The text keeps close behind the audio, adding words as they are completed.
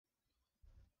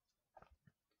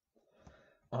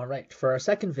All right, for our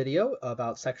second video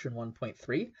about section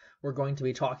 1.3, we're going to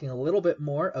be talking a little bit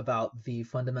more about the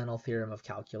fundamental theorem of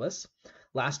calculus.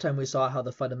 Last time we saw how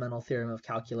the fundamental theorem of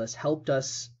calculus helped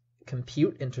us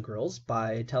compute integrals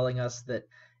by telling us that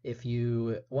if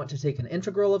you want to take an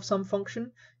integral of some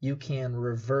function, you can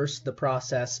reverse the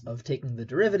process of taking the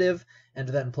derivative and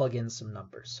then plug in some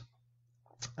numbers.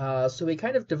 So we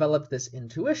kind of developed this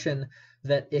intuition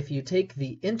that if you take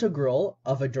the integral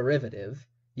of a derivative,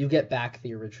 you get back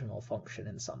the original function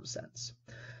in some sense.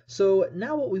 So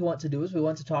now what we want to do is we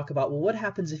want to talk about, well, what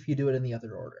happens if you do it in the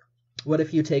other order? What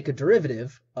if you take a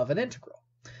derivative of an integral?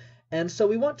 And so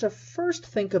we want to first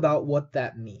think about what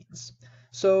that means.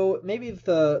 So maybe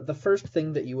the first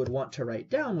thing that you would want to write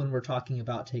down when we're talking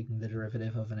about taking the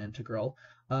derivative of an integral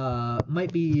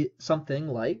might be something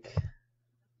like,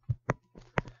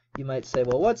 you might say,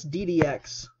 well, what's d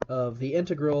dx of the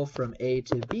integral from a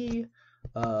to b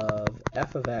of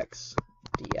f of x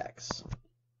dx?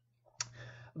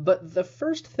 But the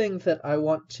first thing that I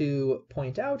want to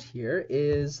point out here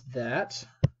is that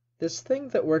this thing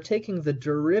that we're taking the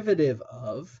derivative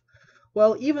of,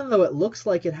 well, even though it looks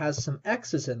like it has some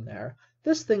x's in there,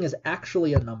 this thing is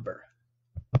actually a number.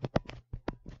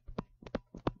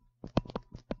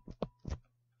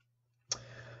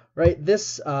 Right,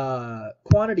 this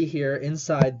quantity here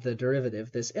inside the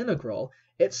derivative, this integral,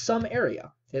 it's some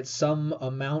area. It's some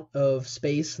amount of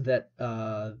space that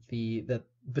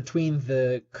between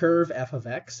the curve f of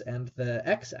x and the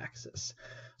x-axis.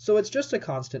 So it's just a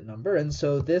constant number, and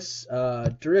so this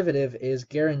derivative is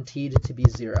guaranteed to be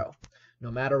 0,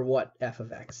 no matter what f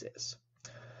of x is.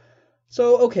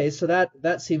 So okay, so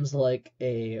that seems like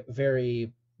a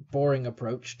very boring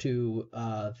approach to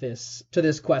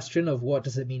this question of what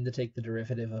does it mean to take the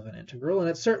derivative of an integral, and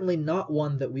it's certainly not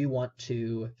one that we want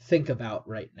to think about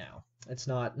right now. It's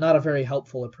not a very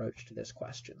helpful approach to this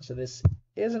question, so this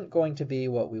isn't going to be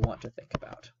what we want to think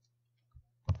about.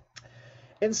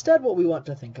 Instead, what we want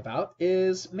to think about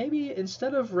is maybe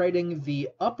instead of writing the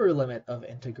upper limit of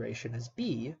integration as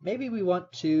b, maybe we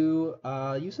want to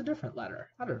use a different letter.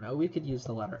 I don't know, we could use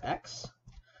the letter x.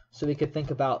 So we could think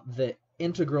about the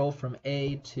integral from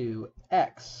a to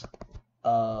x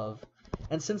of,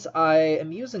 and since I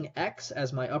am using x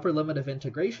as my upper limit of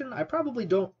integration, I probably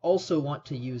don't also want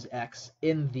to use x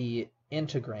in the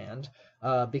integrand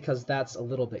because that's a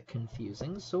little bit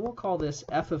confusing. So we'll call this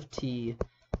f of t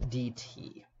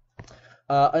dt.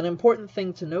 An important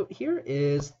thing to note here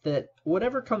is that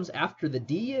whatever comes after the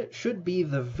d should be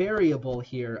the variable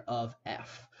here of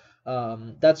f.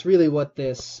 That's really what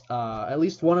this, at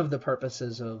least one of the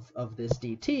purposes of this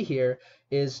dt here,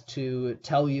 is to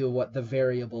tell you what the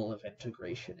variable of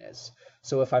integration is.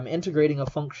 So if I'm integrating a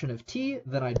function of t,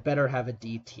 then I'd better have a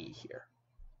dt here.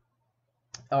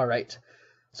 All right.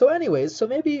 So anyways, so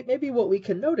maybe what we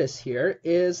can notice here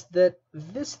is that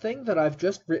this thing that I've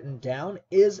just written down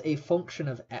is a function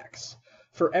of x.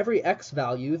 For every x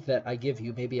value that I give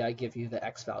you, maybe I give you the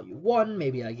x value 1,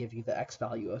 maybe I give you the x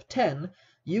value of 10,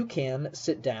 you can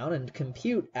sit down and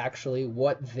compute actually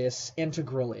what this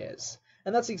integral is.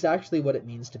 And that's exactly what it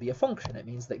means to be a function. It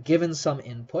means that given some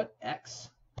input, x,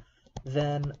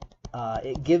 then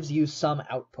it gives you some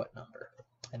output number.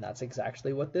 And that's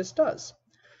exactly what this does.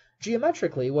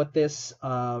 Geometrically, what this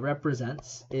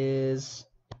represents is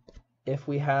if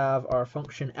we have our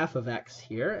function f of x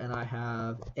here, and I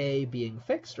have a being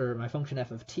fixed, or my function f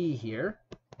of t here,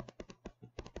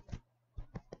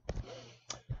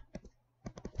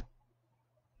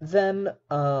 then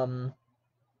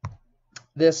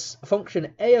this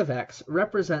function a of x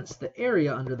represents the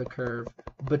area under the curve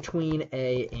between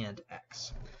a and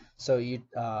x. So you,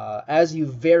 as you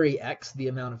vary x, the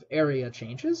amount of area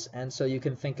changes, and so you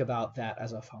can think about that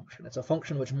as a function. It's a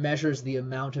function which measures the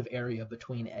amount of area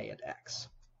between a and x.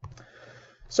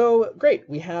 So great,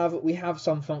 we have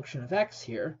some function of x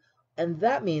here, and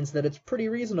that means that it's pretty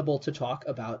reasonable to talk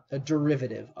about a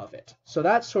derivative of it. So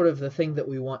that's sort of the thing that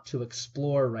we want to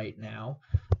explore right now.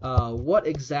 What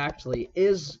exactly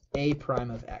is a prime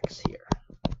of x here?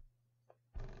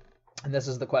 And this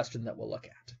is the question that we'll look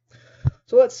at.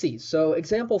 So let's see. So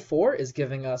example 4 is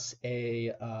giving us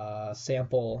a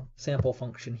sample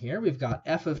function here. We've got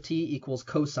f of t equals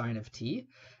cosine of t.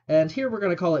 And here we're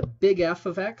going to call it big F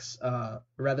of x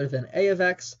rather than a of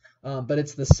x, but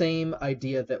it's the same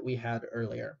idea that we had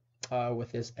earlier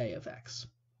with this a of x.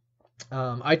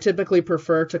 I typically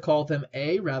prefer to call them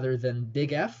a rather than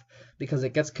big F because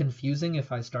it gets confusing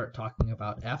if I start talking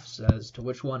about f's as to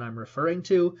which one I'm referring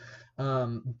to,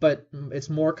 but it's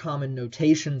more common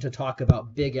notation to talk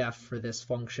about big F for this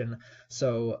function,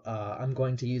 so I'm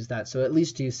going to use that so at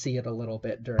least you see it a little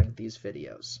bit during these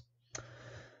videos.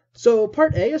 So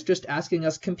part A is just asking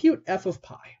us compute f of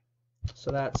pi.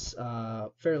 So that's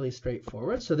fairly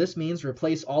straightforward. So this means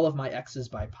replace all of my x's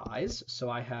by pi's. So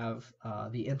I have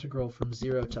the integral from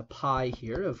 0 to pi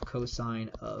here of cosine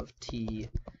of t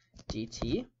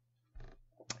dt.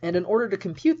 And in order to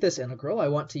compute this integral, I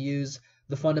want to use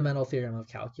the fundamental theorem of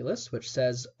calculus, which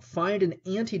says find an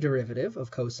antiderivative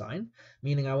of cosine,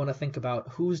 meaning I want to think about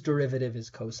whose derivative is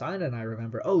cosine, and I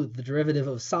remember, oh, the derivative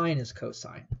of sine is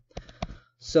cosine.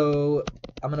 So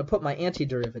I'm going to put my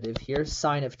antiderivative here,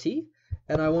 sine of t,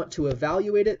 and I want to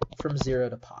evaluate it from 0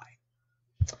 to pi.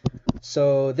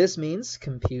 So this means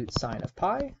compute sine of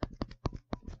pi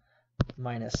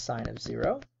minus sine of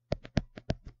 0.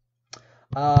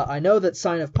 I know that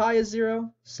sine of pi is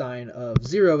 0, sine of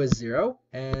 0 is 0,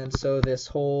 and so this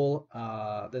whole,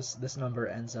 this number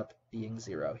ends up being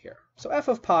 0 here. So f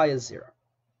of pi is 0.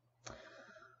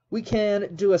 We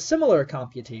can do a similar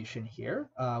computation here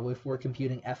if we're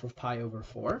computing f of pi over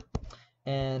 4.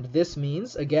 And this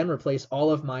means, again, replace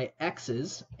all of my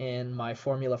x's in my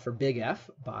formula for big F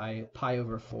by pi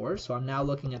over 4. So I'm now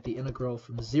looking at the integral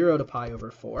from 0 to pi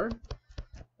over 4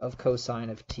 of cosine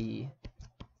of t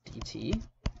dt.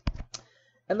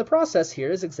 And the process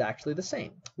here is exactly the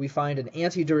same. We find an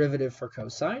antiderivative for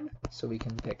cosine, so we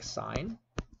can pick sine.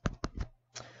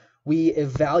 We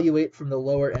evaluate from the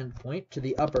lower endpoint to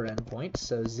the upper endpoint,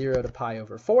 so 0 to pi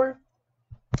over 4.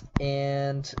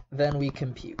 And then we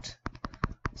compute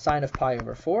sine of pi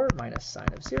over 4 minus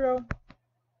sine of 0.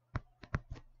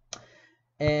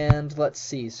 And let's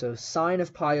see, so sine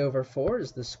of pi over 4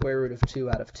 is the square root of 2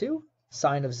 out of 2.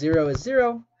 Sine of 0 is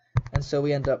 0. And so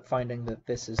we end up finding that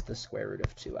this is the square root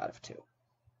of 2 out of 2.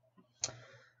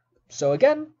 So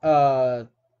again,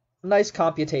 nice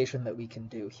computation that we can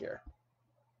do here.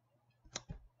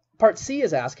 Part C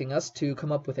is asking us to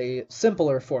come up with a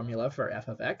simpler formula for f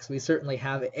of x. We certainly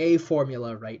have a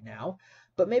formula right now,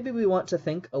 but maybe we want to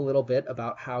think a little bit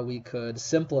about how we could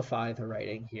simplify the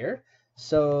writing here.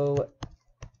 So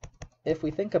if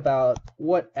we think about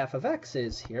what f of x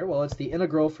is here, well, it's the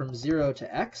integral from 0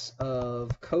 to x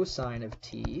of cosine of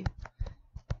t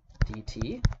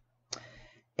dt.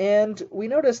 And we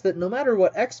notice that no matter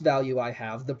what x value I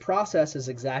have, the process is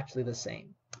exactly the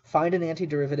same. Find an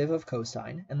antiderivative of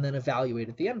cosine and then evaluate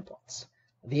at the endpoints.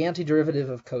 The antiderivative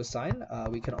of cosine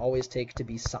we can always take to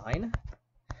be sine.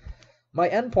 My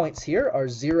endpoints here are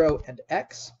 0 and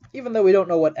x. Even though we don't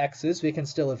know what x is, we can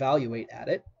still evaluate at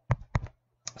it.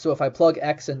 So if I plug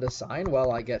x into sine,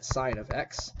 well, I get sine of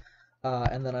x,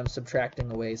 and then I'm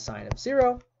subtracting away sine of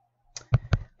 0.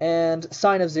 And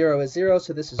sine of 0 is 0,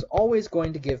 so this is always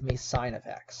going to give me sine of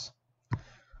x.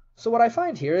 So what I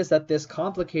find here is that this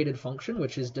complicated function,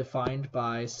 which is defined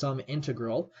by some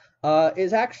integral,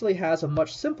 actually has a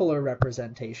much simpler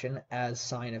representation as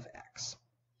sine of x.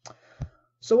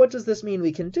 So what does this mean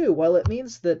we can do? Well, it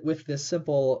means that with this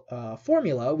simple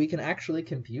formula, we can actually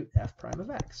compute f prime of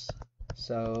x.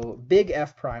 So big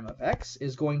F prime of x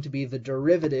is going to be the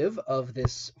derivative of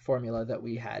this formula that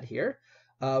we had here.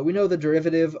 We know the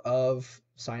derivative of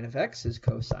sine of x is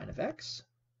cosine of x.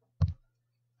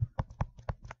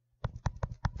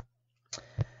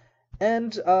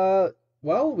 And,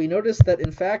 well, we notice that,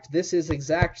 in fact, this is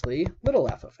exactly little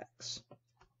f of x.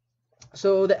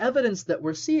 So the evidence that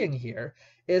we're seeing here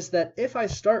is that if I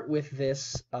start with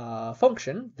this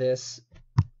function,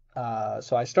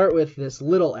 so I start with this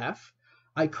little f,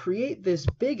 I create this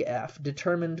big F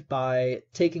determined by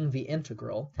taking the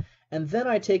integral, and then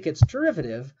I take its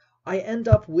derivative, I end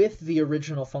up with the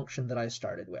original function that I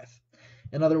started with.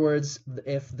 In other words,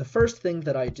 if the first thing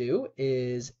that I do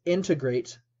is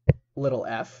integrate little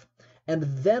f, and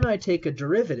then I take a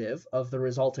derivative of the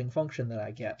resulting function that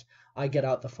I get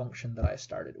out the function that I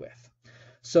started with.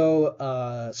 So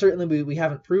certainly we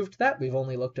haven't proved that. We've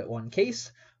only looked at one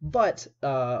case, but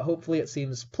hopefully it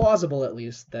seems plausible at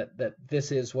least that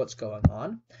this is what's going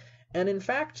on. And in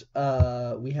fact,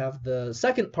 we have the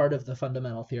second part of the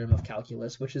fundamental theorem of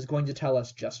calculus, which is going to tell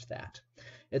us just that.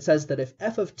 It says that if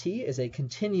f of t is a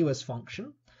continuous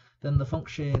function, then the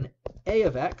function a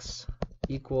of x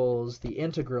equals the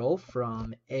integral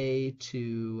from a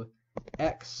to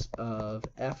x of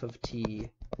f of t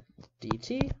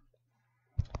dt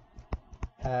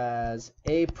has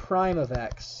a prime of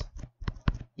x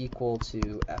equal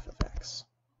to f of x.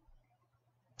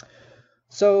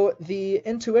 So the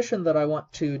intuition that I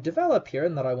want to develop here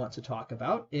and that I want to talk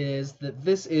about is that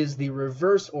this is the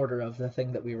reverse order of the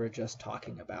thing that we were just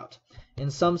talking about. In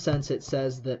some sense, it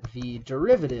says that the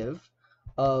derivative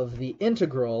of the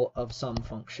integral of some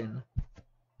function,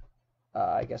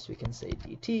 I guess we can say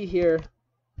dt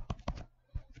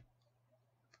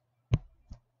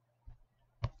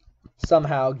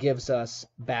somehow gives us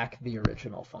back the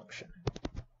original function.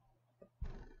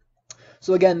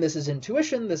 So again, this is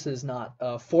intuition. This is not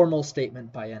a formal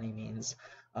statement by any means,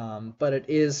 but it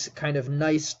is kind of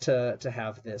nice to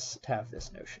have this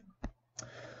notion.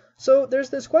 So there's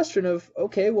this question of,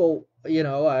 okay, well, you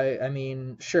know, I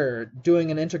mean, sure,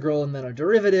 doing an integral and then a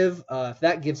derivative, if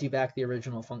that gives you back the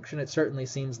original function, it certainly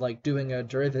seems like doing a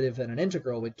derivative and an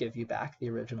integral would give you back the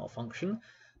original function.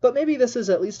 But maybe this is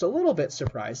at least a little bit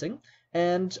surprising,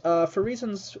 and for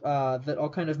reasons that I'll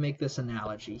kind of make this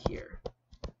analogy here.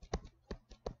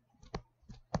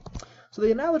 So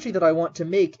the analogy that I want to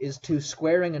make is to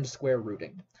squaring and square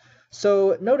rooting.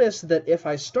 So notice that if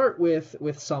I start with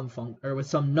some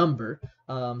number,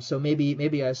 so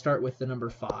maybe I start with the number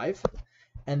 5,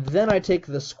 and then I take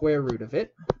the square root of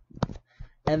it,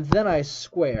 and then I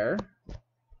square.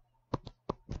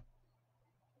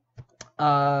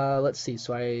 Let's see.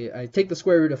 So I take the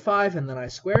square root of 5, and then I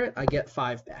square it. I get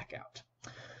 5 back out.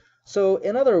 So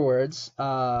in other words,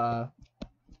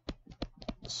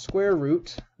 square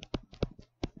root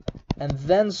and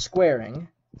then squaring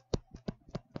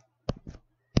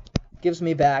gives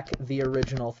me back the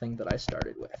original thing that I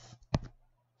started with.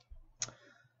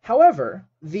 However,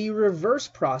 the reverse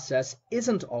process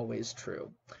isn't always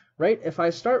true, right? If I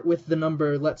start with the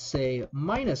number, let's say,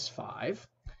 -5,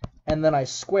 and then I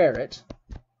square it,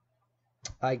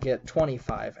 I get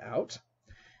 25 out,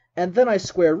 and then I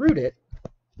square root it,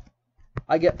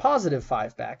 I get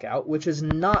 +5 back out, which is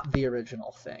not the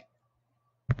original thing.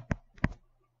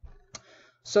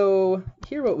 So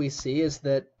here what we see is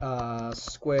that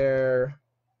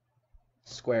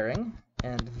squaring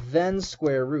and then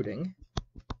square rooting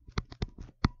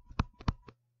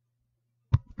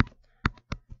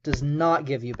does not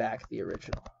give you back the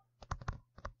original.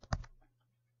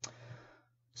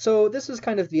 So this is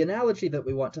kind of the analogy that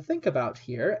we want to think about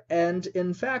here, and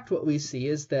in fact what we see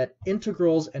is that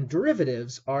integrals and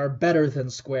derivatives are better than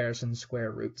squares and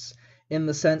square roots, in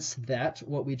the sense that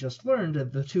what we just learned,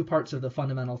 of the two parts of the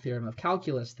fundamental theorem of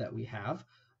calculus that we have,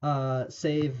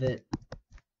 say that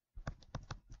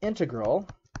integral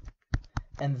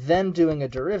and then doing a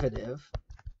derivative,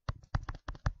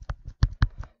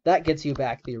 that gets you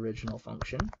back the original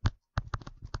function.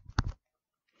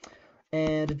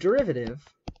 And a derivative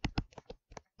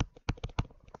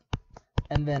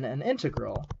and then an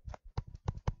integral,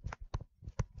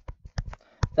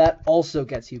 that also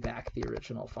gets you back the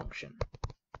original function.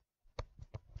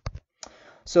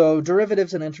 So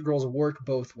derivatives and integrals work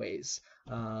both ways,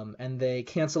 and they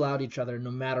cancel out each other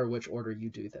no matter which order you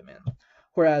do them in.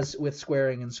 Whereas with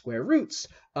squaring and square roots,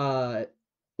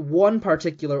 one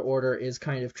particular order is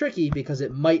kind of tricky because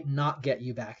it might not get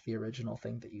you back the original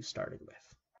thing that you started with.